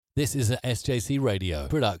This is a SJC Radio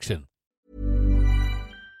production.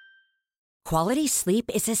 Quality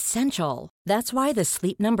sleep is essential. That's why the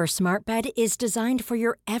Sleep Number Smart Bed is designed for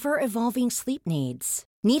your ever-evolving sleep needs.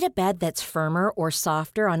 Need a bed that's firmer or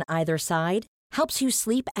softer on either side? Helps you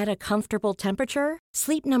sleep at a comfortable temperature?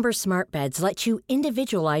 Sleep Number Smart Beds let you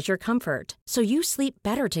individualize your comfort so you sleep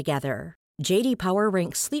better together. J.D. Power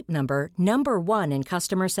ranks Sleep Number number 1 in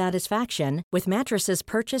customer satisfaction with mattresses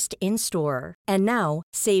purchased in-store. And now,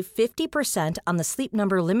 save 50% on the Sleep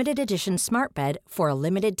Number Limited Edition Smart Bed for a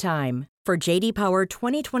limited time. For J.D. Power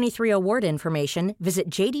 2023 award information, visit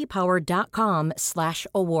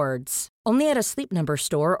jdpower.com/awards. Only at a Sleep Number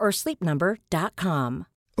store or sleepnumber.com.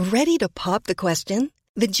 Ready to pop the question?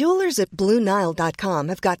 The jewelers at BlueNile.com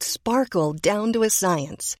have got sparkle down to a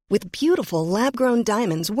science with beautiful lab-grown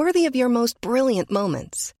diamonds worthy of your most brilliant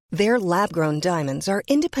moments. Their lab-grown diamonds are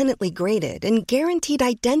independently graded and guaranteed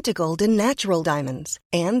identical to natural diamonds,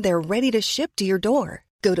 and they're ready to ship to your door.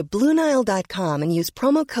 Go to BlueNile.com and use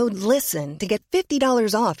promo code LISTEN to get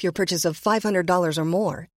 $50 off your purchase of $500 or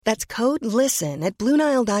more. That's code LISTEN at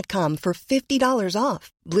BlueNile.com for $50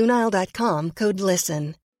 off. BlueNile.com, code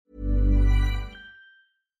LISTEN.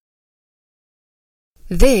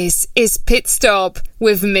 This is Pit Stop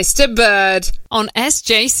with Mr. Bird on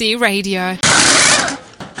SJC Radio.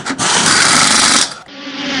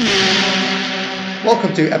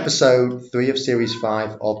 Welcome to episode 3 of series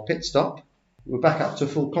 5 of Pit Stop. We're back up to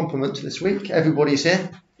full complement this week. Everybody's here.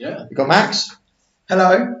 Yeah. We've got Max.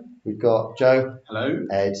 Hello. We've got Joe. Hello.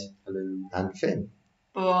 Ed. Hello. And Finn.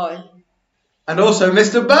 Bye. And also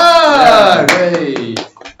Mr. Bird. Yeah, hey.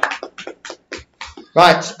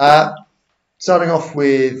 Right. Starting off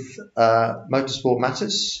with Motorsport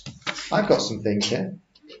Matters. I've got some things here.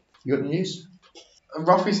 You got any news?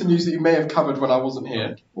 Roughly some news that you may have covered when I wasn't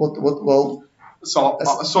here. Well, So,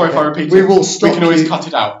 sorry if I repeat we it. will stop. We can always cut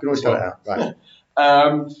it out. We can always cut it out. Right.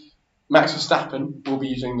 Max Verstappen will be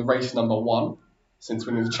using the race number 1 since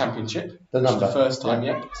winning the championship. The number. Which is the first time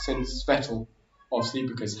yet since Vettel, obviously,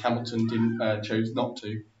 because Hamilton chose not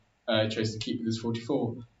to. Chose to keep with his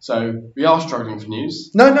 44. So we are struggling for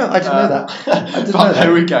news. No, I didn't know that. But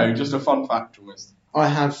there we go. Just a fun fact almost. I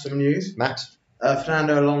have some news. Max.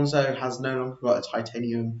 Fernando Alonso has no longer got a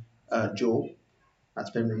titanium jaw.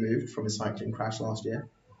 That's been removed from his cycling crash last year.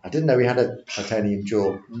 I didn't know he had a titanium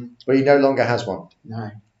jaw, but he no longer has one. No.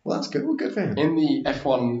 Well, that's good. Well, good for him. In the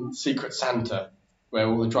F1 Secret Santa, where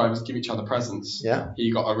all the drivers give each other presents,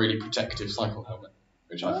 he got a really protective cycle helmet,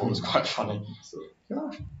 which I thought was quite funny.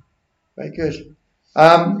 Gosh. Very good.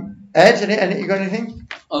 Ed, you got anything?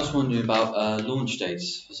 I was wondering about launch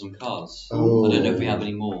dates for some cars. Oh. I don't know if we have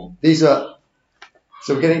any more. So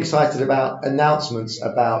we're getting excited about announcements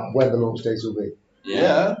about when the launch dates will be.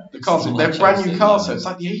 Yeah, the cars, they're brand new cars, so it's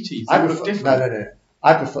like the 80s. They look different. No.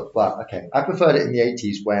 I preferred it in the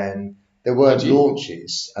 80s when there weren't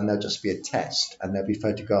launches and there'll just be a test and there'll be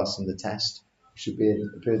photographs from the test. Should be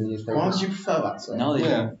appear in the newspaper. Why did you prefer that, sir? No,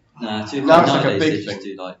 now it's like a big they thing. just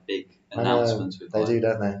do like big announcements with they do,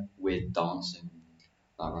 don't they? Weird dancing.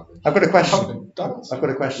 That rubbish. I've got a question.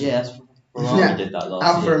 Yeah, Ferrari did that last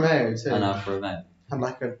Alfa year. Romeo too. And Alfa Romeo. And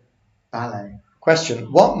like a ballet.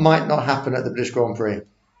 Question: what might not happen at the British Grand Prix?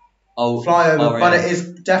 Oh, flyover, but it is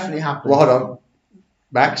definitely happening. Well, hold on,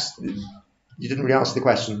 Max. You didn't really answer the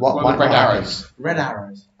question. What might red not arrows? happen? Red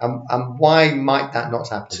arrows. And why might that not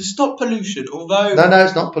happen? To stop pollution, although... No,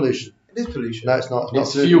 it's not pollution. It is pollution. No, it's not.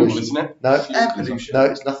 It's fuel, isn't it? No, air pollution. No,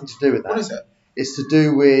 it's nothing to do with that. What is it? It's to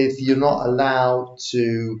do with you're not allowed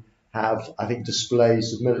to have, I think,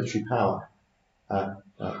 displays of military power at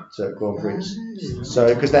Grand Prix.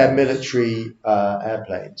 So, because they're military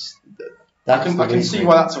airplanes. I can see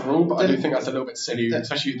why that's a rule, but I do think that's a little bit silly,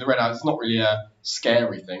 especially with the red arrows. It's not really a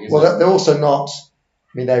scary thing, is it? Well, they're also not.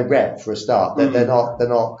 I mean, they're red for a start. They're not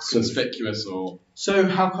conspicuous or. So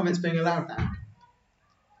how come it's being allowed now?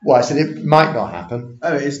 Well, I said it might not happen.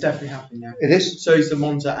 Oh, it's definitely happening now. It is. So it's the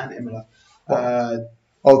Monza and Imola. The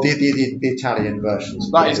Italian versions.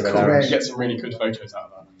 That is cool. You get some really good photos out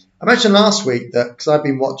of that. I mentioned last week that because I've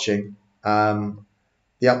been watching the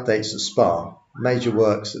updates at Spa, major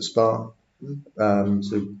works at Spa,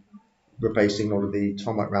 so replacing all of the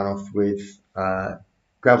tarmac runoff with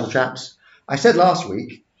gravel traps. I said last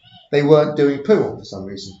week they weren't doing poo for some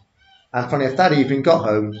reason, and funny enough, that evening got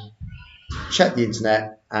home, checked the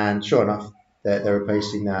internet, and sure enough, they're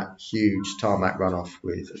replacing that huge tarmac runoff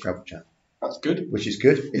with a gravel trap. That's good. Which is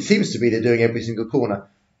good. It seems to be they're doing every single corner.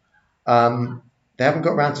 They haven't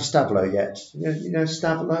got around to Stavelot yet. You know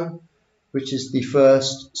Stavelot, which is the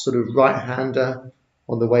first sort of right-hander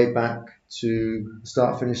on the way back to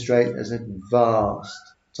start-finish straight. There's a vast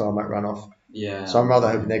tarmac runoff. Yeah. So I'm rather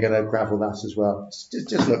hoping they're going to gravel that as well. It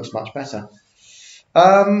just looks much better.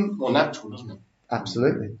 More natural, doesn't it?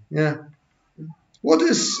 Absolutely, yeah. What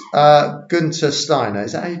does Gunther Steiner,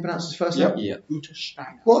 is that how you pronounce his first name? Yeah. Gunther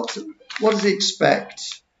Steiner. What does he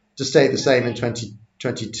expect to stay the same in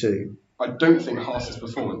 2022? I don't think Haas's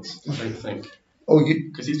performance. I don't think.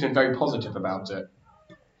 Because he's been very positive about it.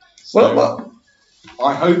 So Well,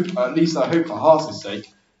 I hope for Haas's sake,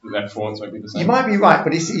 that their performance won't be the same. you might be right,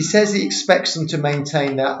 but he says he expects them to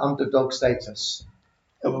maintain their underdog status.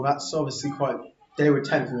 Yeah, well, that's obviously quite. They were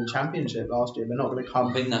 10th in the championship last year. They're not going to come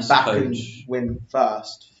I think that's back coach. and win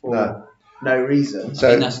first for No. no reason. I So-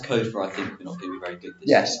 think that's code for I think we're not going to be very good this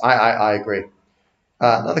Yes, year. I agree.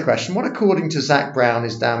 Another question. What, according to Zach Brown,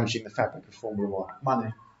 is damaging the fabric of Formula One?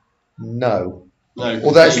 Money. No. No,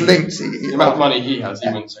 Although it's he- linked, The amount of money he has, he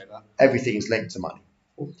wouldn't say that. everything is linked to money.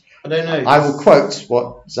 I don't know. I will quote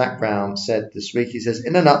what Zach Brown said this week. He says,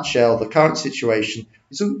 in a nutshell, the current situation,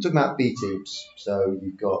 he's talking about B teams. So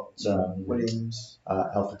you've got Williams.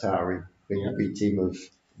 AlphaTauri being the B team of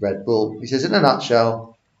Red Bull. He says, in a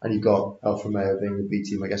nutshell, and you've got Alfa Romeo being the B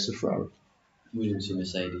team, I guess, of Ferrari. Williams and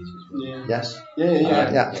Mercedes as well. Yeah. Yes? Yeah.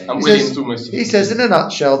 Yeah. And He Williams says- almost. He says, in a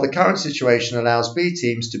nutshell, the current situation allows B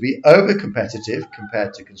teams to be over-competitive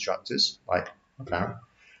compared to constructors, like McLaren,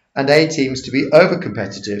 and A teams to be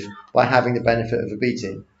over-competitive by having the benefit of a B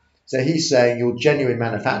team. So he's saying your genuine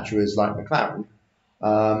manufacturers like McLaren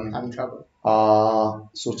Having trouble. are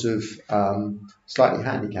sort of slightly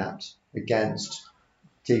handicapped against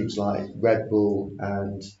teams like Red Bull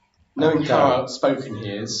and Knowing AlphaTauri. how outspoken he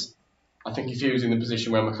is, I think if he was in the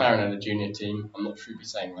position where McLaren had a junior team, I'm not sure he'd be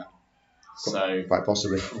saying that. So, Quite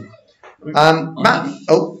possibly. I Matt,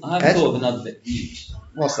 have Ed, thought of another bit of news.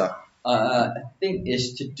 what's that? I think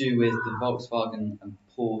it's to do with the Volkswagen and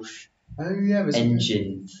Porsche Oh, yeah.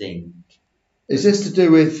 engine thing. Is this to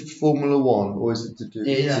do with Formula One, or is it to do? It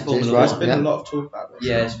is Yeah, Formula right, There's been yeah. a lot of talk about this.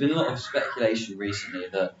 Yeah, there's been a lot of speculation recently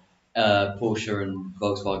that Porsche and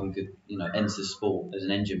Volkswagen could, enter the sport as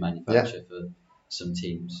an engine manufacturer for some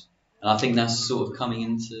teams, and I think that's sort of coming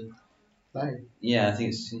into. Play. Yeah, I think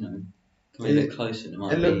it's coming a bit closer. And it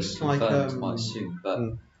might it be looks like, confirmed quite soon, but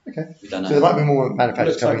Okay. we don't know. So there might be more It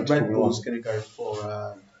manufacturers looks coming like into Red Formula One. Bull's going to go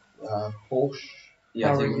for Porsche.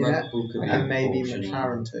 Yeah, I think powering Red it, Bull could be and maybe Porsche, yeah.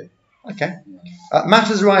 McLaren too. Okay.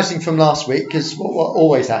 Matters arising from last week, because what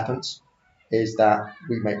always happens is that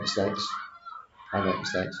we make mistakes. I make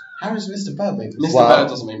mistakes. How does Mr. Bird make this? Mr. Well- Bird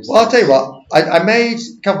doesn't make mistakes. Well, I'll tell you what. I made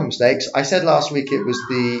a couple of mistakes. I said last week it was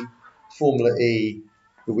the Formula E,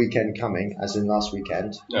 the weekend coming, as in last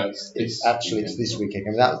weekend. No, It's weekend. this weekend. I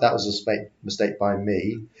mean, that was a mistake by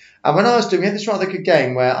me. And when I was doing it, this rather good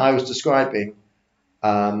game where I was describing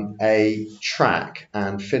a track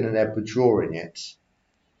and Finn and Ed were drawing it.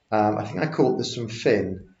 I think I caught this from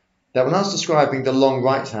Finn. That when I was describing the long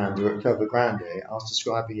right-hander at Curva Grande, I was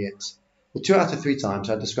describing it. Well, 2 out of 3 times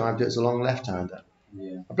I described it as a long left-hander.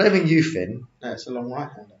 Yeah. I'm blaming you, Finn. No, it's a long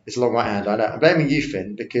right-hander. It's a long right-hander. I know. I'm blaming you,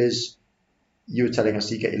 Finn, because you were telling us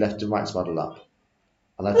you get your left and rights muddled up.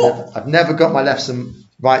 And I've never got my lefts and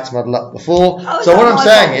rights muddled up before. How is So that what I'm my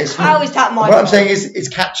saying fault? is, How is that my what I'm fault? saying is, it's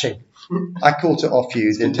catching. I caught it off you.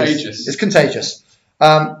 It's contagious. It's contagious.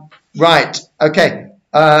 Right. Okay.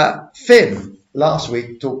 Finn last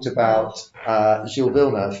week talked about Gilles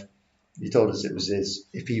Villeneuve. He told us it was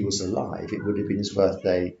if he was alive, it would have been his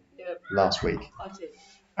birthday Yep. last week. I did.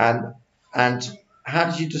 And how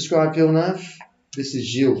did you describe Villeneuve? This is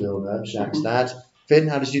Gilles Villeneuve, Jacques' dad. Finn,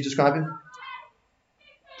 how did you describe him?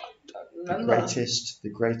 The Remember? greatest. The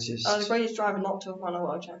greatest driver not to have won a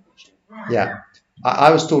world championship. Yeah.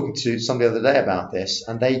 I was talking to somebody the other day about this,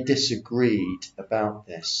 and they disagreed about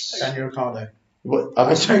this. Daniel Ricciardo. What, I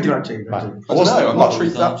was so glad to. Right. I don't know, I'm not sure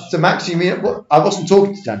if that. So Max, you mean I wasn't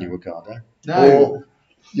talking to Daniel Ricciardo, No, or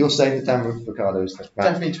you're saying that Daniel Ricciardo is right.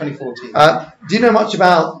 definitely 2014. Do you know much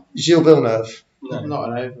about Gilles Villeneuve? No. Not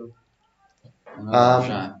an over.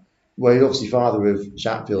 Jacques. Well, he's obviously father of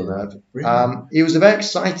Jacques Villeneuve. Really? He was a very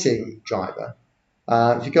exciting driver.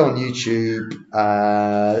 If you go on YouTube,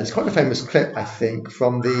 it's quite a famous clip, I think,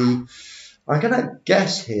 from the. I'm going to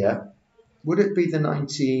guess here. Would it be the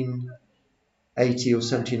 1980 or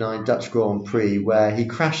 79 Dutch Grand Prix where he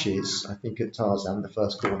crashes, I think, at Tarzan, the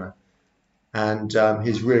first corner, and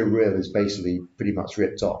his rear wheel is basically pretty much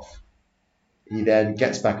ripped off. He then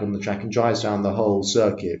gets back on the track and drives around the whole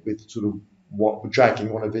circuit with sort of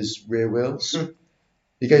dragging one of his rear wheels.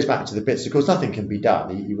 He goes back to the pits. Of course, nothing can be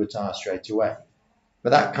done. He retires straight away.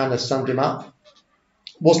 But that kind of summed him up.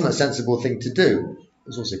 Wasn't a sensible thing to do. It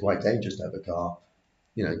was also quite dangerous to have a car,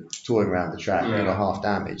 touring around the track, Yeah. half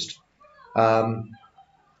damaged.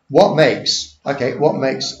 What makes a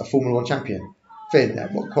Formula One champion? Finn,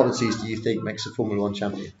 what qualities do you think makes a Formula One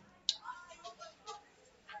champion?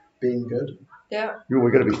 Being good. Yeah.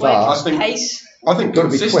 You're going to be Quick, fast. pace. I think Got to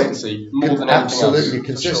be quick. consistency more than anything else. Absolutely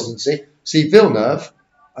consistency. See, Villeneuve,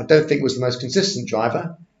 I don't think was the most consistent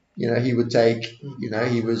driver. He would take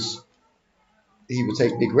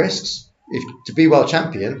big risks. To be world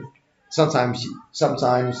champion, sometimes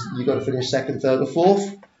you got to finish second, third, or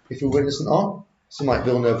fourth if your win isn't on. Someone like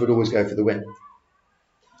Villeneuve would always go for the win.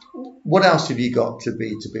 What else have you got to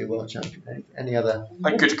be a world champion? Any other?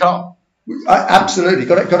 A good car. Absolutely,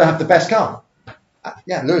 got to have the best car.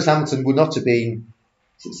 Lewis Hamilton would not have been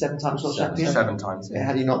 7 times world champion. 7 times. Yeah.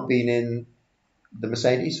 Had he not been in the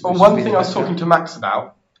Mercedes. Well, one thing I was talking to Max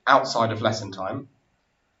about outside of lesson time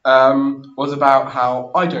was about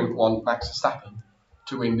how I don't want Max Verstappen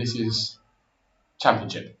to win this year's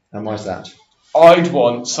championship. And why is that? I'd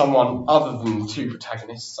want someone other than the 2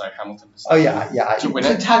 protagonists, so Hamilton and Verstappen, to win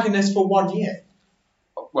it. Protagonists for 1 year?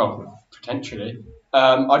 Well, potentially.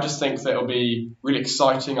 I just think that it'll be really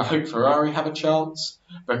exciting. I hope Ferrari have a chance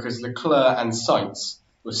because Leclerc and Sainz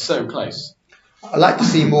were so close. I'd like to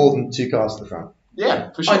see more than 2 cars at the front.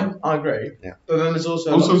 Yeah, for sure. I agree. Yeah. But then there's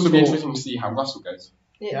also it'll be interesting to see how Russell goes.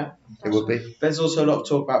 Yeah. It would be. There's also a lot of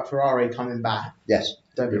talk about Ferrari coming back. Yes.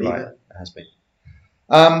 Don't believe right. it. It has been.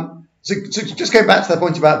 So just going back to that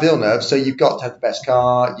point about Villeneuve, so you've got to have the best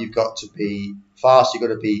car, you've got to be fast, you've got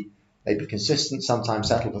to be maybe consistent, sometimes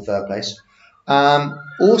settle for third place.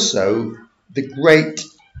 Also,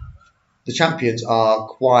 the champions are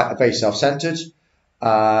very self-centered.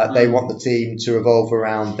 They want the team to revolve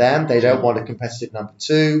around them. They don't want a competitive number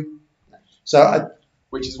 2. So,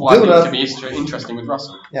 which is why Villeneuve, I think it can be interesting with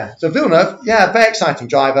Russell. Yeah. So Villeneuve, very exciting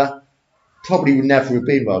driver. Probably would never have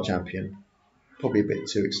been world champion. Probably a bit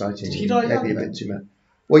too exciting. Did he die maybe a bit too much.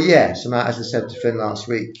 Well, yes. As I said to Finn last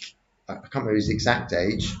week, I can't remember his exact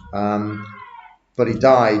age, but he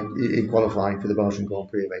died in qualifying for the Belgian Grand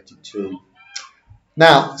Prix of '82.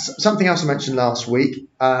 Now, something else I mentioned last week.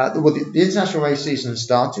 The international race season has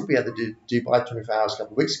started. We had the Dubai 24 Hours a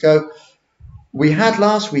couple of weeks ago. We had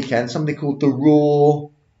last weekend something called the Raw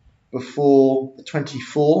before the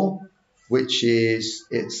 24, which is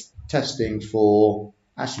testing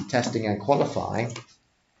and qualifying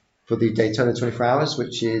for the Daytona 24 Hours,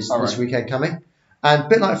 which is this weekend coming. And a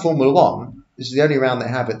bit like Formula One, this is the only round they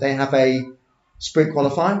have it. They have a sprint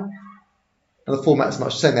qualifying, and the format's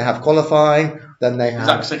much the same. They have qualifying, then they have... Is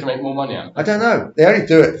that because they can make more money out of it? I don't know. They only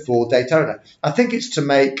do it for Daytona. I think it's to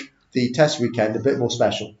make the test weekend a bit more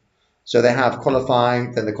special. So they have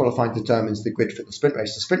qualifying, then the qualifying determines the grid for the sprint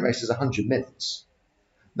race. The sprint race is 100 minutes.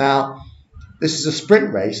 Now, this is a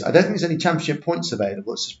sprint race. I don't think there's any championship points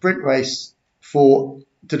available. It's a sprint race to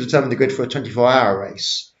determine the grid for a 24-hour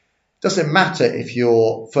race. It doesn't matter if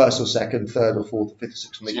you're first or second, third or fourth or fifth or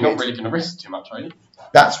sixth on the grid. You're not really going to risk too much, are you?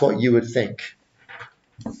 That's what you would think.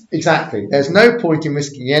 Exactly. There's no point in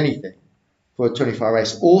risking anything for a 24-hour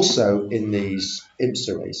race. Also, in these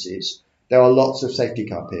IMSA races, there are lots of safety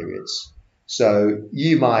car periods. So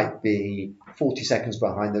you might be 40 seconds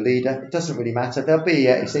behind the leader. It doesn't really matter. There'll be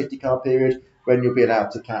a safety car period when you'll be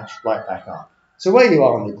allowed to catch right back up. So where you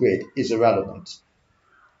are on the grid is irrelevant.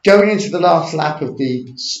 Going into the last lap of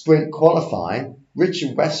the sprint qualifying,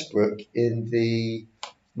 Richard Westbrook in the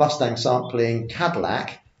Mustang sampling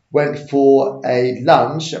Cadillac went for a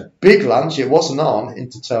lunge, a big lunge. It wasn't on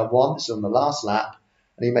into turn 1. This is on the last lap.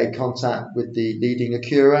 And he made contact with the leading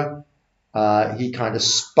Acura. He kind of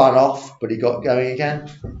spun off, but he got going again.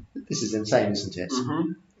 This is insane, isn't it?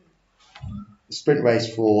 Mm-hmm. The sprint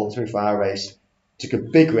race for a 24-hour race took a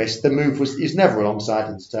big risk. The move was he was never alongside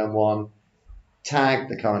into turn 1. Tagged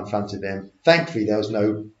the car in front of him. Thankfully, there was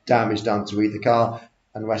no damage done to either car,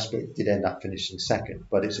 and Westbrook did end up finishing second.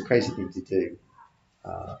 But it's a crazy thing to do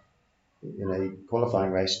in a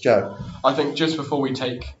qualifying race. Joe? I think just before we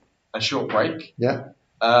take a short break,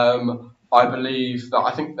 I believe that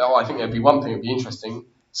I think there'd be one thing that'd be interesting,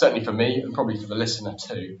 certainly for me and probably for the listener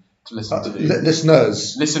too, to listen to.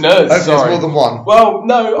 Listeners. Sorry. There's more than one. Well,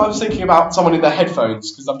 no, I was thinking about someone in their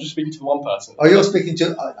headphones because I'm just speaking to the one person. Oh, you're speaking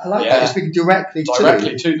to. I like that. You're speaking directly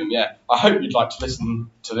to them. Yeah. I hope you'd like to listen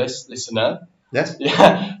to this, listener. Yes.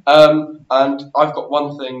 Yeah. And I've got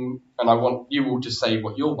one thing, and I want you all to say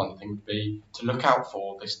what your one thing would be to look out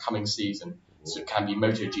for this coming season. So it can be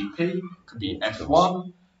MotoGP, could be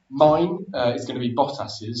F1. Mine is going to be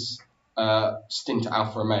Bottas's stint at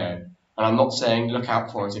Alfa Romeo. And I'm not saying look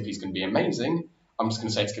out for it if he's going to be amazing. I'm just going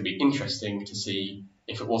to say it's going to be interesting to see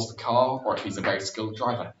if it was the car or if he's a very skilled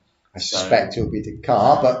driver. I suspect it'll be the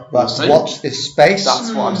car, but watch this space.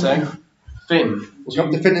 That's what I'm saying. Finn, We'll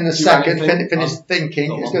come to Finn in a second. Finn is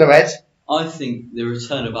thinking. It's going to Ed. I think the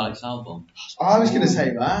return of Alex Albon. I was going to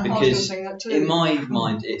say that. Because that too. in my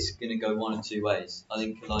mind, it's going to go one of two ways. I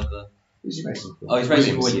think he'll either... Who's he racing for? Oh, he's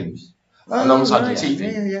racing for Williams. Alongside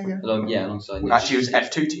Latifi. Yeah. Alongside... Actually, it was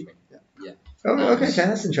F2 teaming. Yeah. Oh, okay,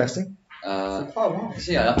 that's interesting. So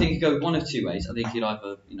yeah, I think he'd go one of two ways. I think he'd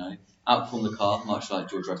either, outperform the car, much like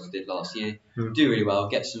George Russell did last year, do really well,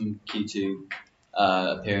 get some Q2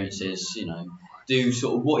 appearances, do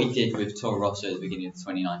sort of what he did with Toro Rosso at the beginning of the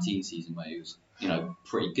 2019 season, where he was,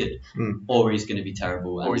 pretty good, or he's going to be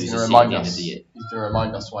terrible and lose a seat at the end of the year. He's going to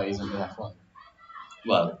remind us why he's in the F1.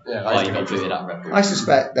 Well, why he got booted at Red Bull. I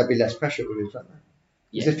suspect there'll be less pressure with him, won't there?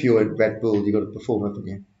 Yeah. As if you're at Red Bull, you've got to perform, haven't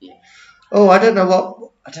you? Yeah. Oh, I don't know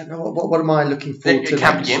what am I looking forward to? It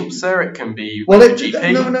can be IMSA, it can be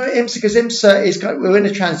GP. No, IMSA, because IMSA we're in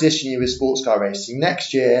a transition year with sports car racing.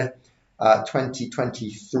 Next year,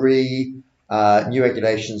 2023, new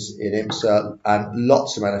regulations in IMSA and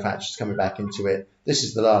lots of manufacturers coming back into it. This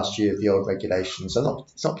is the last year of the old regulations, so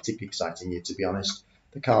it's not particularly exciting year, to be honest.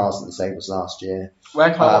 The cars are the same as last year.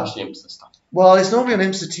 Where can I watch the IMSA stuff? Well, it's normally on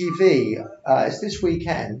IMSA TV. It's this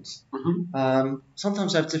weekend.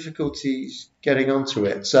 Sometimes I have difficulties getting onto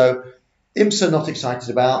it. So IMSA not excited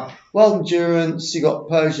about. World Endurance, you got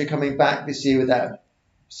Persia coming back this year with that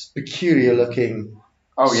peculiar looking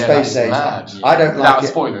space age. I don't like it.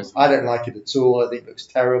 Spoilers. I don't like it at all. I think it looks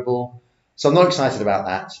terrible. So I'm not excited about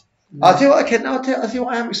that. I'll tell you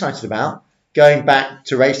what I am excited about. Going back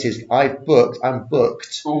to races, I'm booked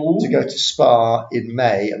to go to Spa in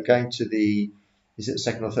May. I'm going to the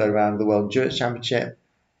second or third round of the World Endurance Championship.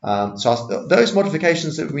 So those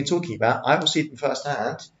modifications that we've been talking about, I will see them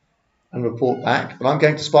firsthand and report back. But I'm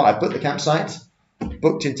going to Spa. I booked the campsite,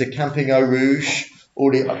 booked into Camping Eau Rouge,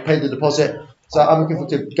 already paid the deposit. So I'm looking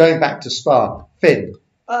forward to going back to Spa. Finn?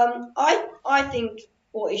 I think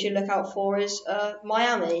what you should look out for is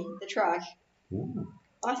Miami, the track. Ooh.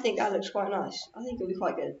 I think that looks quite nice. I think it'll be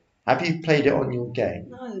quite good. Have you played it on your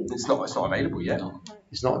game? No. It's not available yet.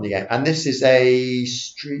 It's not on the game. And this is a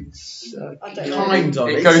street I don't know.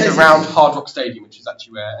 It goes around Hard Rock Stadium, which is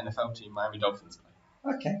actually where NFL team Miami Dolphins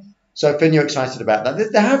play. Okay. So Finn, you're excited about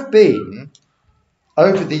that. There have been,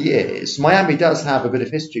 over the years, Miami does have a bit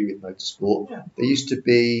of history with motorsport. Yeah. There used to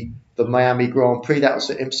be the Miami Grand Prix. That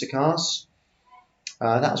was at IMSA cars.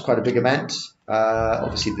 That was quite a big event.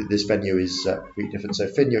 Obviously, this venue is pretty different. So,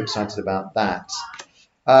 Finn, you're excited about that.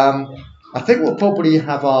 I think we'll probably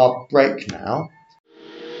have our break now.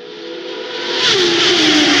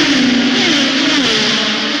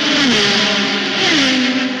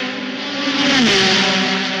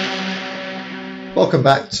 Welcome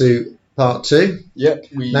back to part 2. Yep.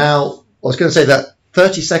 Now, I was going to say that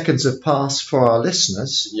 30 seconds have passed for our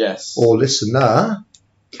listeners. Yes. Or listener.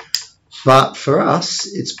 But for us,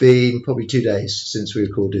 it's been probably 2 days since we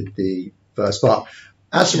recorded the first part.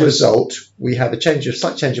 As a result, we have a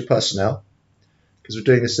slight change of personnel because we're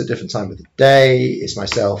doing this at a different time of the day. It's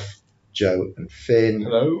myself, Joe, and Finn.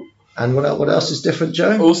 Hello. And what else is different,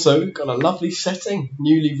 Joe? Also, got a lovely setting,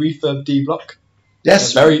 newly refurbed D block.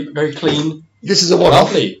 Yes. Very, very clean. This is a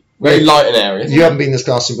one-off. Lovely. Very light in areas. You haven't been this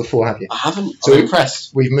glassing before, have you? I haven't. So I'm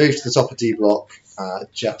impressed. We've moved to the top of D block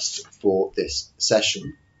just for this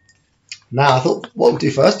session. Now, I thought what we'll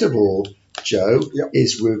do first of all, Joe,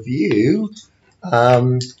 is review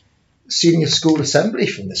Senior School Assembly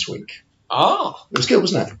from this week. It was good,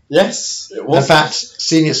 wasn't it? Yes, it was. In fact,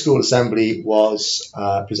 Senior School Assembly was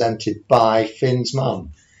presented by Finn's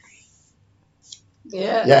mum.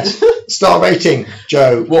 Yeah. Yes. Star rating,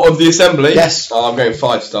 Joe. What, of the assembly? Yes. I'm going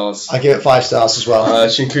 5 stars. I give it 5 stars as well.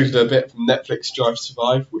 She included a bit from Netflix Drive to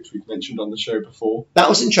Survive, which we've mentioned on the show before. That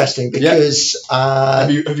was interesting because... Have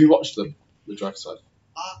you watched them, the Drive to Survive?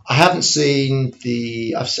 I haven't seen I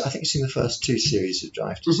think I've seen the first 2 series of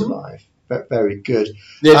Drive to Survive. Very good.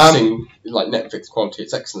 The editing, like Netflix quality,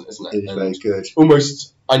 it's excellent, isn't it? It's very good.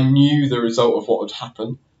 Almost, I knew the result of what would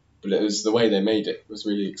happen, but it was the way they made it was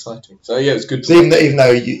really exciting. So yeah, it was good. So even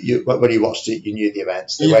though you when you watched it, you knew the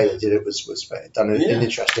events. The way they did it was done in an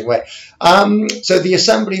interesting way. So the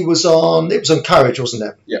assembly was on Courage, wasn't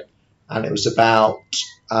it? Yeah. And it was about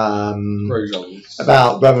Grosjean's.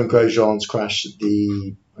 About Romain Grosjean's crash at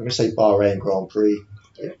the I'm going to say Bahrain Grand Prix.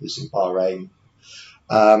 It was in Bahrain.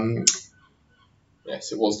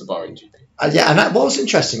 Yes, it was the Bahrain GP. And what was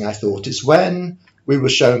interesting, I thought, is when we were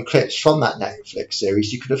shown clips from that Netflix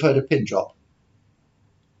series, you could have heard a pin drop.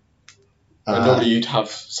 Normally you'd have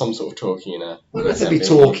some sort of talking in a... Well, they'd be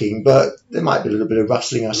talking, but there might be a little bit of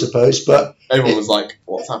rustling, I suppose. But everyone was like,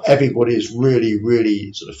 what's happening? Everybody is really,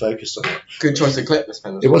 really sort of focused on it. Good choice of clip, this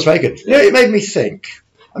pen. It was very good. You know, it made me think,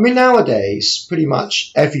 I mean, nowadays, pretty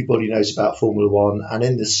much everybody knows about Formula One, and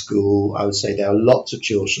in the school, I would say there are lots of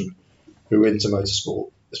children who are into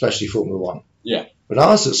motorsport, especially Formula One. Yeah. When I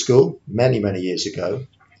was at school, many, many years ago,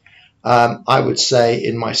 I would say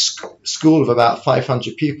in my school of about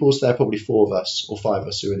 500 pupils, there are probably 4 of us or 5 of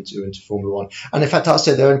us who are into Formula One. And in fact, I'd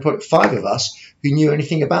say there are only probably 5 of us who knew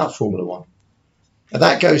anything about Formula One. And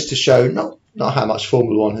that goes to show not how much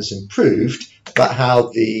Formula One has improved, but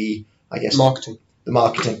how the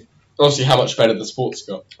marketing. Obviously, how much better the sport's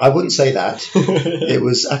got. I wouldn't say that. It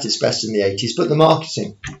was at its best in the 80s, but the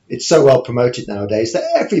marketing, it's so well promoted nowadays that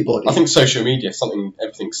everybody... I think social media,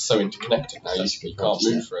 everything's so interconnected now, you can't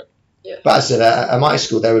move for it. Yeah. But as I said, at my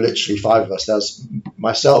school, there were literally 5 of us. There was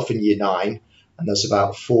myself in year 9, and there's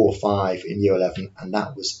about 4 or 5 in year 11, and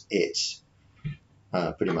that was it,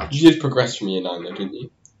 pretty much. You did progress from year 9 though, didn't you?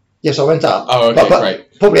 Yes, I went up. Oh, okay, but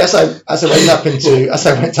great. Probably as I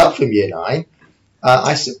went up from year 9,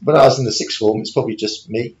 when I was in the 6th form, it's probably just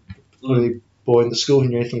me, the only boy in the school who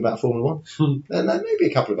knew anything about Formula 1, and then maybe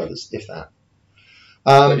a couple of others, if that.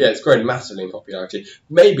 But yeah, it's grown massively in popularity.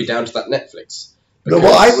 Maybe down to that Netflix. But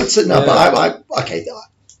what I would say,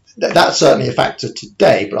 that's certainly a factor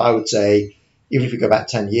today. But I would say, even if you go back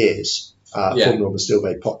 10 years, Formula 1 was still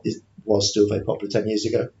very popular 10 years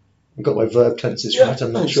ago. I've got my verb tenses right.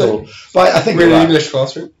 I'm not sure, but I think really you're right. English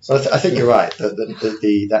classroom. So I think you're right.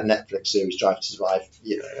 That Netflix series Drive to Survive,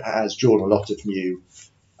 has drawn a lot of new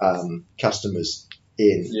customers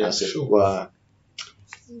in, as it were.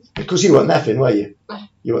 Because you weren't Neffin, were you?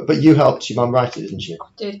 But you helped your mum write it, didn't you? I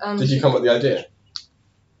did. Did you come up with the idea?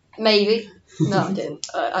 Maybe. No, I didn't.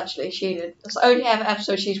 Actually, she did. It's the only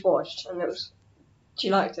episode she's watched, and she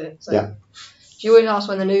liked it. So yeah. She always asked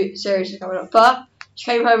when the new series is coming up, but she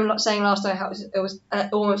came home saying last night how it was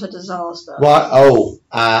almost a disaster. Why? Oh,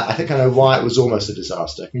 I think I know why it was almost a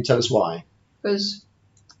disaster. Can you tell us why? Because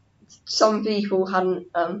some people hadn't.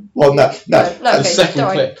 Well, no. The second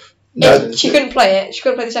clip. No, she couldn't play it. She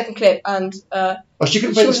couldn't play the second clip, and she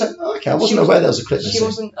couldn't play the second. Okay, I wasn't aware there was a clip missing. She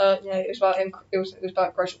wasn't. It was about him. It was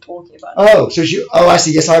about Gresham talking about it. Oh, so she. Oh, I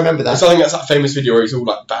see. Yes, I remember that. So I think that's that famous video where he's all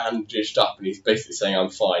like bandaged up and he's basically saying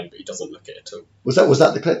I'm fine, but he doesn't look it at all. Was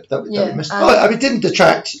that the clip that we missed? I mean, it didn't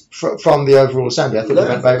detract from the overall assembly. I thought it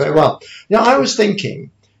went very, very well. Now, I was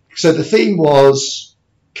thinking. So the theme was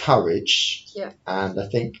courage. Yeah. And I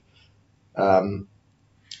think.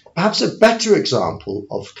 Perhaps a better example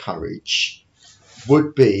of courage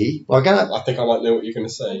would be... Well, I think I might know what you're going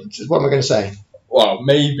to say. What am I going to say? Well,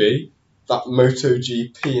 maybe that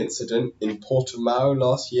MotoGP incident in Portimao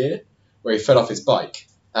last year, where he fell off his bike,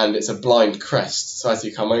 and it's a blind crest, so as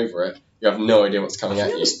you come over it, you have no idea what's coming at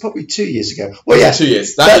you. It was probably 2 years ago. Well, yeah. 2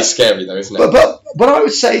 years. That is scary, though, isn't it? But what I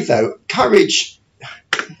would say, though, courage...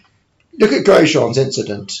 Look at Grosjean's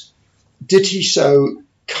incident. Did he show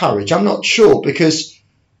courage? I'm not sure, because...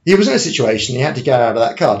 He was in a situation, he had to get out of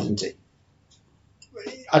that car, didn't he?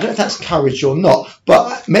 I don't know if that's courage or not,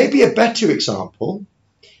 but maybe a better example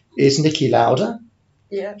is Niki Lauda.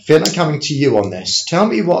 Yeah. Phil, I'm coming to you on this. Tell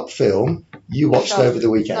me what film you watched over the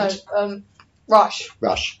weekend. No, Rush.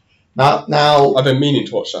 Now, I've been meaning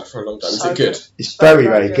to watch that for a long time. Is it good? It's very,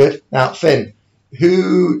 very good. Now, Finn,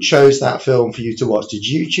 who chose that film for you to watch? Did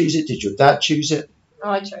you choose it? Did your dad choose it?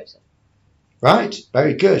 I chose it. Right,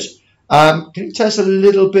 very good. Can you tell us a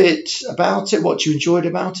little bit about it, what you enjoyed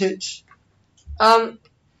about it?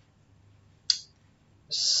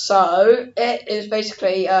 So, it is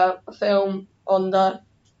basically a film on the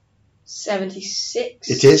 76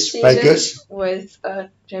 It is, season very good. With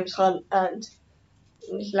James Hunt and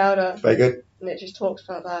Niki Lauda. Very good. And it just talks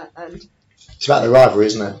about that. And it's about the rivalry,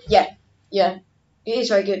 isn't it? Yeah. It is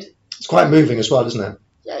very good. It's quite moving as well, isn't it?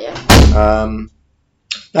 Yeah.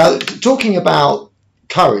 Now, talking about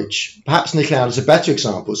courage, perhaps Niki Lauda is a better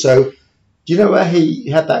example. So, do you know where he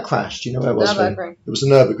had that crash? Do you know where it was? Nürburgring. It was the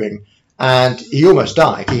Nürburgring. And he almost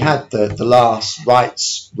died. He had the last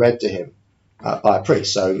rites read to him by a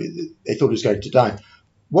priest, so they thought he was going to die.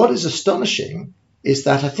 What is astonishing is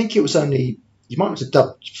that I think it was only, you might have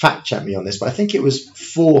to fact check me on this, but I think it was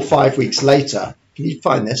 4 or 5 weeks later, can you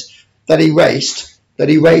find this, that he raced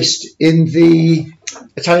in the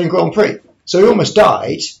Italian Grand Prix. So he almost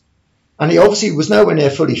died. And he obviously was nowhere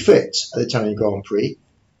near fully fit at the Italian Grand Prix.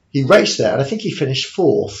 He raced there, and I think he finished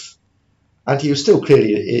 4th. And he was still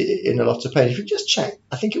clearly in a lot of pain. If you just check,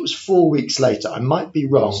 I think it was 4 weeks later. I might be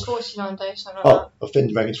wrong. It was 49 days, something like that. Oh,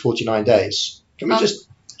 Finn reckons 49 days. Can we just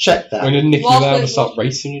check that? When did Niki Lauda start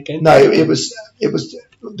racing again? No, it was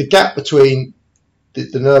the gap between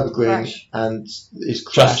the Nürburgring Crash. and his Just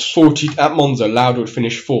crash. 40 at Monza, Lauda would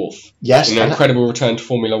finish 4th. Yes. In an and incredible return to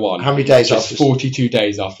Formula One. how many days Just after? 42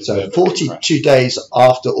 days after. So the Nürburgring 42 crash. days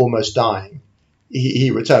after almost dying,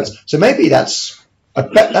 he returns. So maybe that's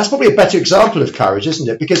probably a better example of courage, isn't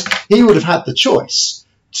it? Because he would have had the choice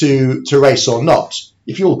to race or not.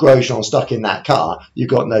 If you're Grosjean stuck in that car, you've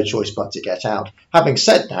got no choice but to get out. Having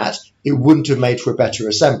said that, it wouldn't have made for a better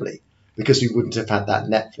assembly because we wouldn't have had that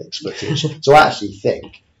Netflix footage. So I actually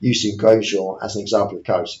think using Grosjean as an example of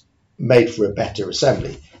courage made for a better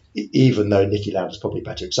assembly, even though Niki Lauda is probably a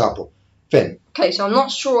better example. Finn? Okay, so I'm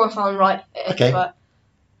not sure if I'm right here, Okay. but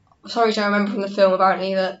sorry to remember from the film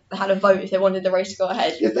apparently that they had a vote if they wanted the race to go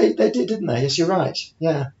ahead. Yeah, they did, didn't they? Yes, you're right.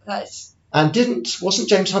 Yeah. That's And wasn't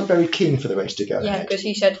James Hunt very keen for the race to go yeah, ahead? because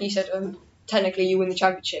he said technically you win the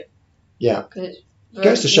championship. Yeah. Cause It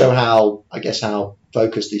goes to show how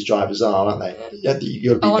focused these drivers are, aren't they? Yeah.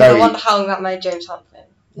 You've got to be I wonder how that made James Hunt win.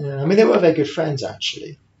 Yeah, I mean, they were very good friends,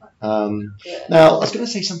 actually. Now, I was going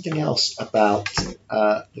to say something else about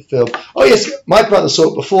the film. Oh, yes, my brother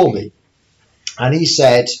saw it before me, and he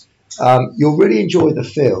said, you'll really enjoy the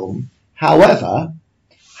film. However,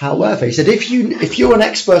 he said, if you're an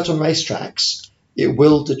expert on racetracks, it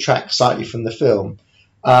will detract slightly from the film.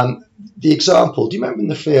 The example, do you remember in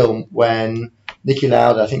the film when Niki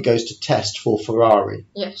Lauda, I think, goes to test for Ferrari?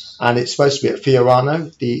 Yes. And it's supposed to be at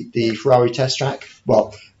Fiorano, the Ferrari test track.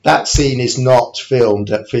 Well, that scene is not filmed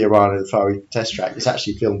at Fiorano, the Ferrari test track. It's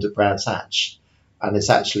actually filmed at Brands Hatch. And it's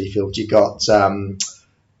actually filmed, you've got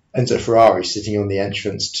Enzo Ferrari sitting on the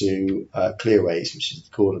entrance to Clearways, which is the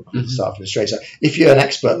corner before the start from the straight. So if you're an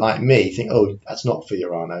expert like me, think, oh, that's not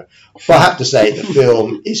Fiorano. But I have to say, the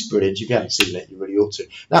film is brilliant. If you haven't seen it, you really ought to.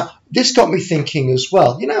 Now, this got me thinking as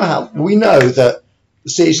well. You know how we know that the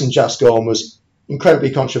season just gone was incredibly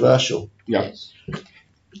controversial. Yeah. Yes.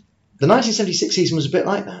 The 1976 season was a bit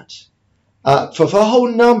like that. For a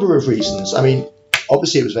whole number of reasons. I mean,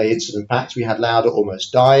 obviously it was very incident-packed. We had Lauda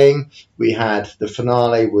almost dying. We had the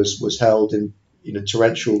finale was held in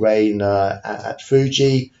torrential rain at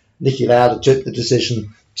Fuji. Niki Lauda took the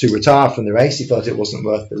decision to retire from the race. He felt it wasn't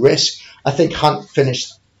worth the risk. I think Hunt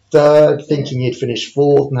finished third, thinking he'd finished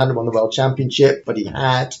fourth and hadn't won the World Championship, but he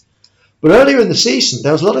had. But earlier in the season,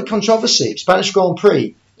 there was a lot of controversy. Spanish Grand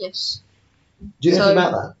Prix. Yes. Do you know anything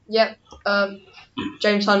about that? Yep.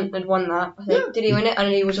 James Hunt had won that, I think. Yeah. Did he win it?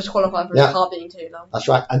 And he was disqualified for his car being too long. That's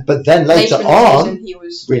right. But then later in the on, season, he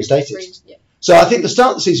was reinstated. So I think the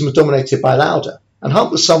start of the season was dominated by Lauda, and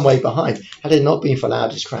Hunt was some way behind. Had it not been for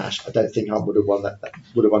Lauda's crash, I don't think Hunt would have won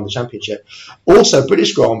the championship. Also,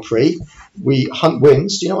 British Grand Prix, Hunt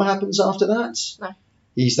wins. Do you know what happens after that? No.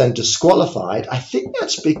 He's then disqualified. I think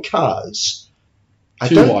that's because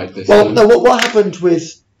what happened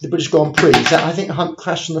with the British Grand Prix is that I think Hunt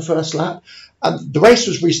crashed on the first lap. The race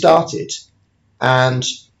was restarted, and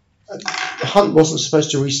Hunt wasn't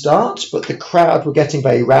supposed to restart, but the crowd were getting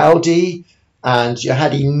very rowdy, and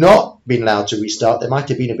had he not been allowed to restart, there might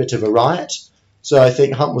have been a bit of a riot. So I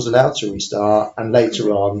think Hunt was allowed to restart, and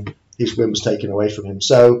later on, his win was taken away from him.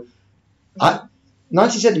 So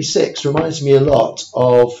 1976 reminds me a lot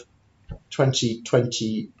of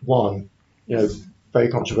 2021, very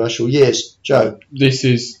controversial years. Joe? This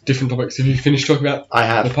is different topics. Have you finished talking about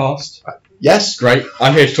the past? Yes. Great.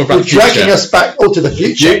 I'm here to talk about the future. You're dragging us back to the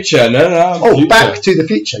future. Future. No. Oh, Back to the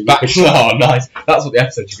Future. Oh, nice. That's what the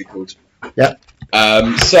episode should be called. Yeah.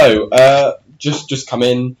 Just come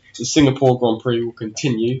in. The Singapore Grand Prix will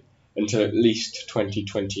continue until at least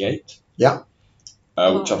 2028. Yeah.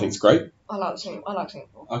 Which I think is great. I like Singapore.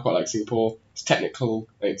 I quite like Singapore. It's technical.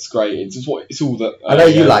 It's great. It's all that. I know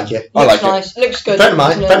you like it. I like nice. it. Looks good. A friend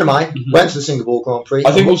of mine went to the Singapore Grand Prix.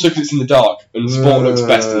 I think also because it's in the dark, and sport looks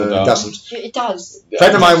best in the dark. It doesn't. It does. A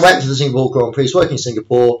friend of mine went to the Singapore Grand Prix. He's working in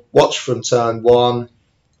Singapore. Watched from turn one.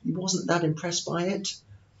 He wasn't that impressed by it.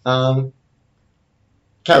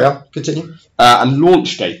 Carry on. Continue. And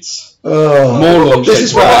launch dates. Oh, more launch dates.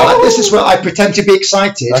 This is where I pretend to be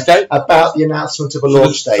excited about the announcement of a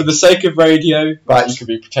launch date. For the sake of radio, you can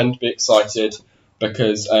pretend to be excited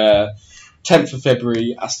because 10th of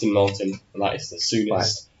February, Aston Martin, and that is the soonest.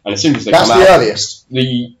 Right. And as soon as they come out... That's the earliest?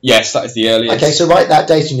 Yes, that is the earliest. Okay, so write that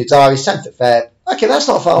date in your diary, 10th of Feb. Okay, that's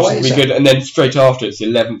not far away, is it? Good. And then straight after, it's the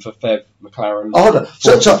 11th of Feb, McLaren. Oh, hold on.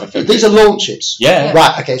 So these are launches? Yeah.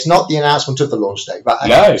 Right, okay, it's not the announcement of the launch date. Right,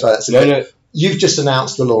 okay. No. So that's no. You've just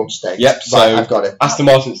announced the launch date. Yep, right, so I've got it. Aston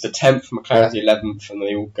Martin's the 10th, McLaren's the 11th, and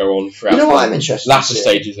they all go on throughout what I'm interested latter in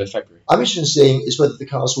stages of February. I'm interested in seeing is whether the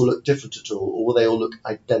cars will look different at all, or will they all look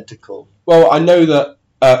identical? Well, I know that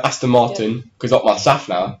Aston Martin, because Otmar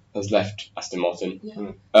Safnauer has left Aston Martin,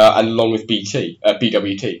 and along with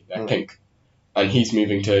BWT, pink. and he's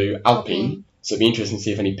moving to Alpine. So it'd be interesting to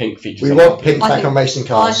see if any pink features. We on want Alpine. pink back on racing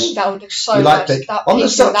cars. I think that would look so You like nice. pink? That On the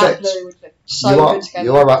pink and that subject, blue would look so good together.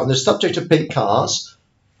 You are right. On the subject of pink cars,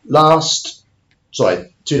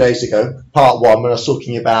 2 days ago, part 1, when I was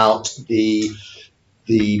talking about the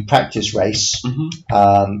practice race,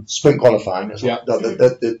 sprint qualifying,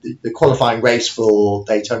 the qualifying race for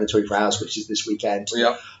Daytona 24 Hours, which is this weekend.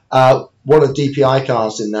 Yeah. One of the DPI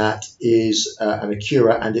cars in that is an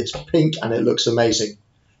Acura, and it's pink, and it looks amazing.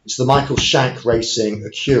 It's the Michael Shank Racing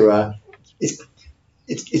Acura.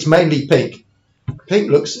 It's mainly pink. Pink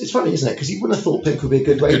looks. It's funny, isn't it? Because you wouldn't have thought pink would be a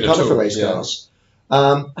good colour for race cars.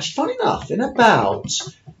 Actually, funny enough, in about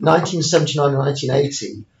 1979 and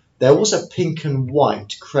 1980, there was a pink and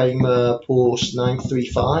white Kramer Porsche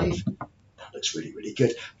 935. That looks really, really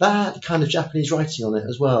good. That had kind of Japanese writing on it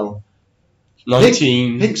as well.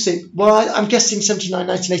 19. I'm guessing 79,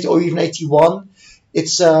 1980, or even 81.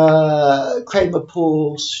 It's a Kramer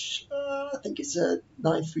Porsche. I think it's a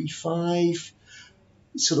 935.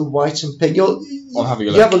 It's sort of white and pink. I'll have a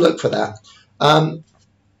look. You have a look for that.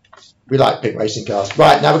 We like pink racing cars.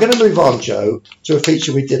 Right, now we're going to move on, Joe, to a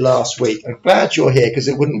feature we did last week. I'm glad you're here because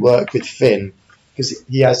it wouldn't work with Finn because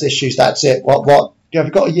he has issues. That's it. What? Have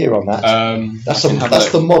you got a year on that? That's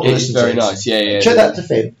the model, it's isn't very it? nice. Yeah. Show that to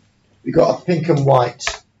Finn. We've got a pink and white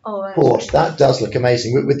Oh, Porsche. That does look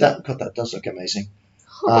amazing. With that, God, that does look amazing.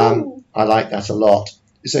 I like that a lot.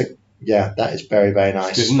 That is very, very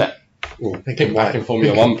nice. It's good, isn't it? Oh, pink Pink and white. back in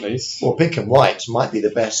Formula 1, please. Well, pink and white might be the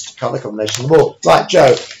best colour combination of them all. Right,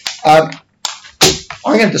 Joe. I'm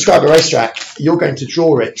going to describe a racetrack. You're going to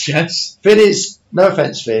draw it. Yes. Finn is, no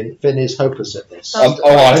offence, Finn is hopeless at this. I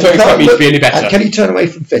thought you expect me to be any better. And can you turn away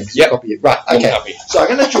from Finn? Yep. Copy you. Right, okay. So I'm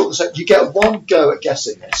going to draw this. You get one go at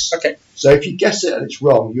guessing this. Okay. So if you guess it and it's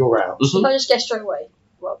wrong, you're out. If I just guess straight away.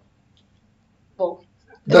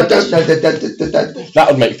 No. That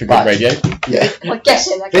would make for good radio. Yeah. I'm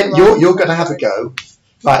guessing. Finn, you're going to have a go.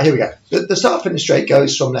 Right, here we go. The start finish straight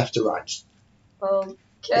goes from left to right.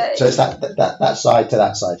 Okay. So it's that side to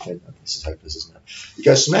that side, Finn. This is hopeless, isn't it? It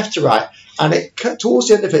goes from left to right, and towards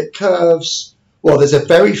the end of it curves. Well, there's a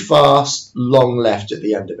very fast, long left at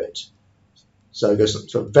the end of it. So it goes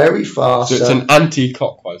to a very fast. So it's an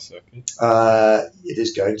anti-clockwise circuit. It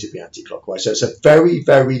is going to be anti-clockwise. So it's a very,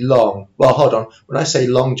 very long. Well, hold on. When I say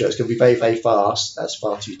long, Joe, it's going to be very, very fast. That's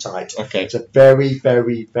far too tight. Okay. It's a very,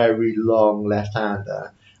 very, very long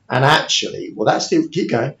left-hander. And actually, well, that's still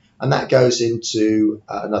keep going, and that goes into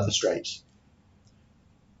another straight.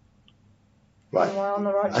 Right. Am I on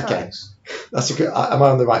the right track? Okay. That's a good. Am I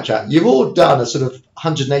on the right track? You've all done a sort of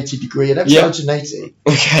 180 degree, and ever 180.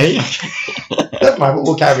 Okay. Never mind,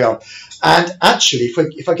 we'll carry on. And actually,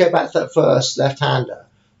 if I go back to that first left-hander,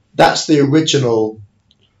 that's the original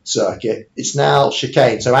circuit. It's now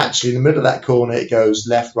chicane. So actually, in the middle of that corner, it goes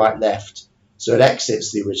left, right, left. So it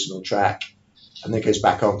exits the original track and then goes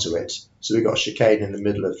back onto it. So we've got a chicane in the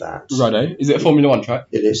middle of that. Righto. Is it a Formula 1 track?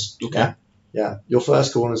 It is. Okay. Yeah. Your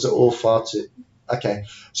first corners are all far too. Okay.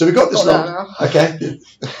 So we've got this long. Okay.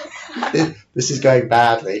 This is going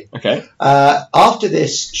badly. Okay. After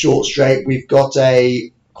this short straight, we've got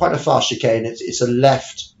quite a fast chicane. It's a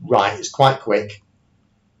left-right. It's quite quick.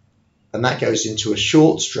 And that goes into a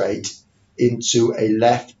short straight into a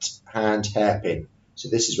left-hand hairpin. So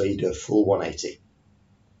this is where you do a full 180.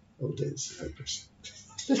 Oh dear, this is hopeless.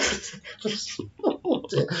 Oh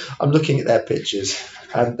dear. I'm looking at their pictures,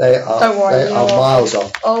 and they are miles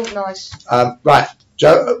off. Oh, nice. Right,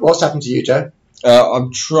 Joe, what's happened to you, Joe?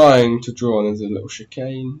 I'm trying to draw, and there's a little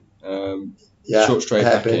chicane. Short straight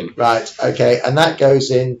hairpin. back in. Right, okay, and that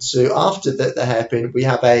goes into, after the hairpin, we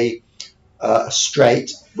have a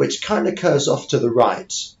straight, which kind of curves off to the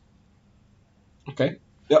right. Okay.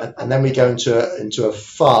 Yep. And then we go into a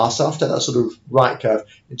fast, after that sort of right curve,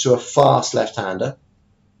 into a fast left-hander.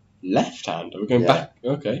 Left-hander? We're going back?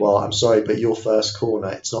 Okay. Well, I'm sorry, but your first corner,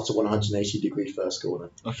 it's not a 180-degree first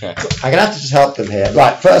corner. Okay. I'm going to have to just help them here.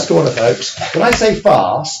 Right, first corner, folks. When I say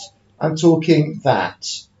fast, I'm talking that.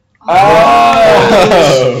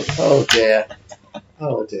 Oh! Oh, dear.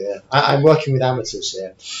 Oh, dear. I'm working with amateurs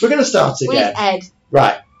here. We're going to start again. With Ed.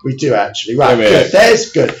 Right. We do actually. Right, good.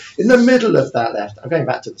 There's good. In the middle of that left, I'm going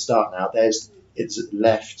back to the start now. It's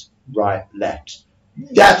left, right, left.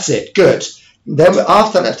 That's it. Good. Then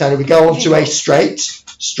after that left-hander, we go on to a straight.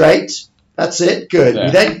 That's it. Good. Yeah.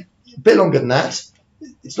 We then a bit longer than that.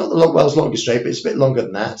 It's not the world's longest straight, but it's a bit longer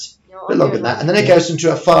than that. And then it goes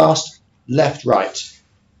into a fast left, right.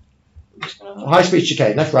 High speed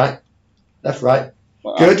chicane. Left, right.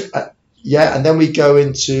 Wow. Good. Yeah, and then we go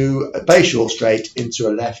into a base short straight into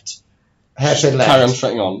a left, hairpin left. Carry on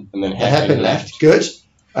straighting on, and then hairpin left. Good.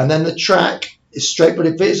 And then the track is straight, but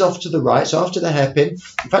it veers off to the right. So after the hairpin, in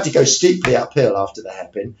fact, it goes steeply uphill after the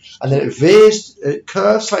hairpin, and then it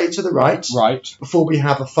curves slightly to the right. Right. Before we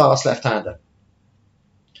have a fast left-hander.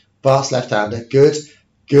 Fast left-hander,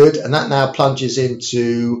 good. And that now plunges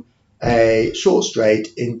into a short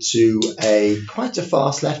straight into quite a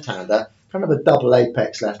fast left-hander, kind of a double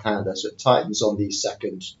apex left-hander. So it tightens on the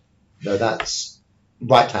second. No, that's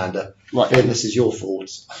right-hander. Right. Finn, this is your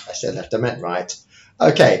fault. I said left, I meant right.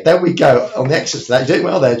 Okay, then we go on the exit to that. You're doing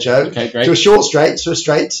well there, Joe. Okay, great. To a short straight, to a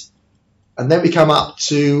straight. And then we come up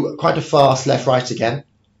to quite a fast left-right again.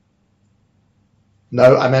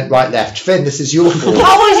 No, I meant right-left. Finn, this is your fault.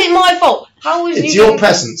 How is it my fault? How is It's you your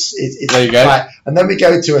presence. It's There you go. Right. And then we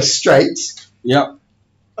go to a straight. Yep.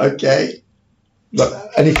 Okay.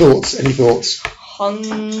 Look, any thoughts?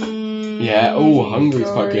 Yeah. Oh, Hungary's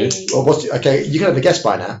quite good. Well, okay, you can have a guess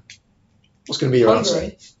by now. What's going to be your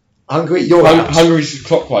answer? Hungary, you're out. Hungary's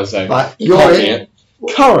clockwise though. Right, you're in.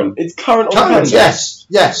 Current. It's current on the Current, calendar.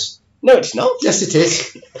 yes. No, it's not. Yes, it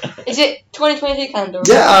is. Is it 2022 calendar?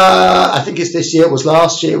 Yeah, I think it's this year. It was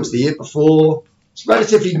last year. It was the year before. It's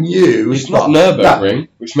relatively new. It's not Nürburgring,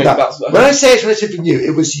 which makes that. When I say it's relatively new,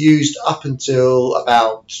 it was used up until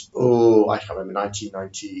about, I can't remember,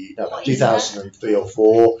 1990, no, about 2003 or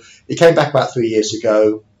 4. It came back about 3 years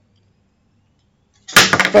ago.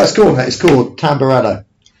 First corner is called Tamburello.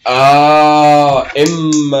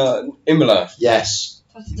 Imola. Yes.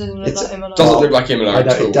 Doesn't Doesn't look like Imola I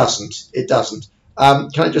know, at all. it doesn't.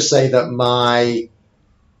 Can I just say that my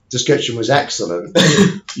description was excellent.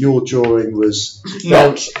 Your drawing was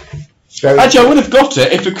not. Very Actually, I would have got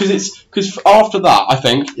it because after that, I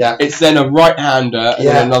think it's then a right-hander and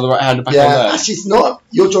then another right-hander back on there. Actually, it's not.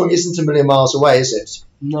 Your drawing isn't a million miles away, is it?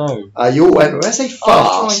 No. You all went. When I say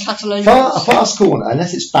fast, a fast corner,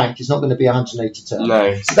 unless it's banked, is not going to be 180 turns.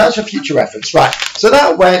 No. So that's for future reference, right? So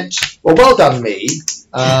that went well. Well done, me.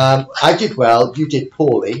 I did well. You did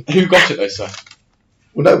poorly. Who got it though, sir?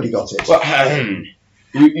 Well, nobody got it. Well,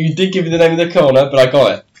 you did give me the name of the corner, but I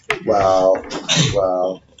got it. Well.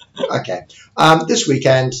 Okay. This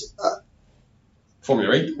weekend.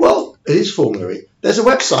 Formula E. Well, it is Formula E. There's a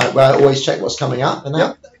website where I always check what's coming up, and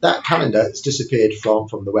that calendar has disappeared from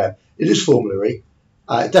the web. It is Formula E.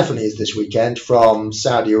 It definitely is this weekend from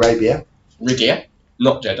Saudi Arabia. Riyadh,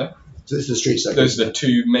 not Jeddah. So this is the street circuit. Those are the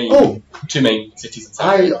two main cities in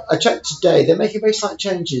Saudi Arabia. I checked today. They're making very slight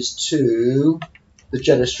changes to the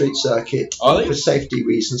Jeddah street circuit for safety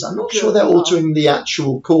reasons. I'm not sure they're altering the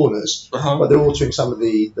actual corners, but they're altering some of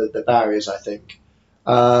the barriers, I think.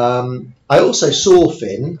 I also saw,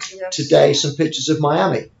 Finn, today some pictures of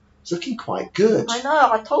Miami. It's looking quite good. I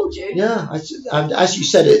know, I told you. Yeah, and as you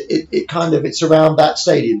said, it's around that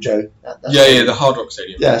stadium, Joe. The Hard Rock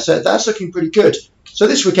Stadium. Yeah, so that's looking pretty good. So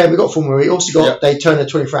this weekend we've got Formula E. Also got Daytona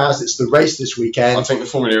 24 Hours. It's the race this weekend. I think the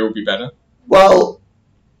Formula E will be better. Well,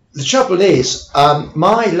 the trouble is,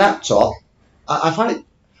 my laptop, I find it...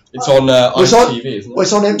 It's on IMSA TV, isn't it? Well,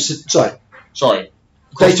 it's on IMSA... Sorry.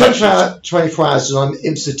 Daytona 24 Hours is on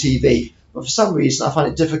IMSA TV, but for some reason I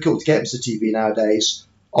find it difficult to get IMSA TV nowadays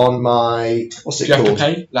on my... What's it called? Do you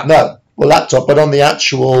have to pay? Laptop? No, well, laptop, but on the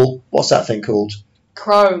actual... What's that thing called?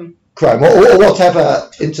 Chrome, or whatever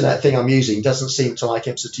internet thing I'm using doesn't seem to like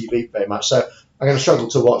IMSA TV very much, so I'm going to struggle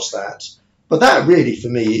to watch that. But that really, for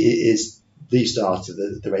me, is the start of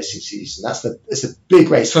the racing season. It's a big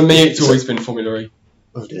race. For me, it's always been Formula E.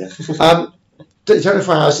 Oh dear. Daytona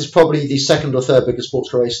 24 Hours is probably the second or third biggest sports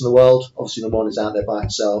car race in the world. Obviously, Le Mans is out there by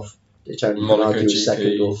itself. Daytona, Monaco GP, is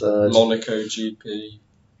second or third. Monaco GP.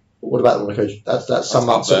 What about the Monaco? That's some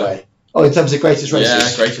months away. Oh, in terms of greatest races?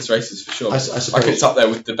 Yeah, greatest races for sure. I reckon it's up there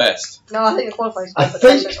with the best. No, I think the qualifying. I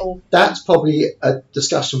think that's probably a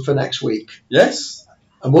discussion for next week. Yes.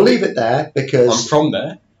 And we'll leave it there because... I'm from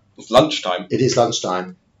there. It's lunchtime. It is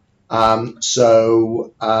lunchtime.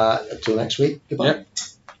 So, until next week, goodbye. Yep.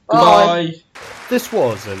 Goodbye. This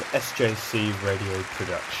was an SJC radio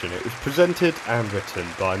production. It was presented and written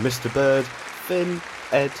by Mr. Bird, Finn,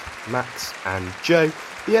 Ed, Max and Joe.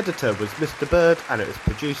 The editor was Mr. Bird and it was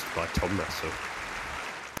produced by Tom Russell.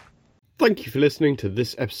 Thank you for listening to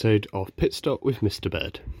this episode of Pit Stop with Mr.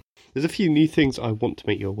 Bird. There's a few new things I want to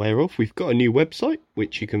make you aware of. We've got a new website,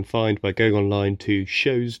 which you can find by going online to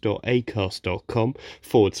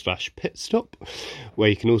shows.acast.com/pitstop, where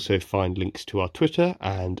you can also find links to our Twitter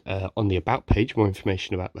and on the About page, more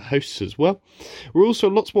information about the hosts as well. We're also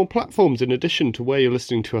on lots more platforms in addition to where you're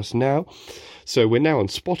listening to us now. So we're now on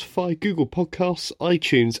Spotify, Google Podcasts,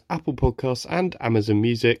 iTunes, Apple Podcasts and Amazon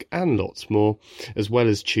Music and lots more, as well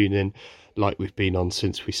as TuneIn, like we've been on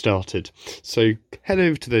since we started. So head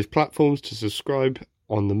over to those platforms to subscribe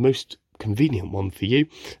on the most convenient one for you,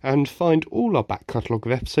 and find all our back catalogue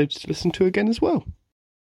of episodes to listen to again as well.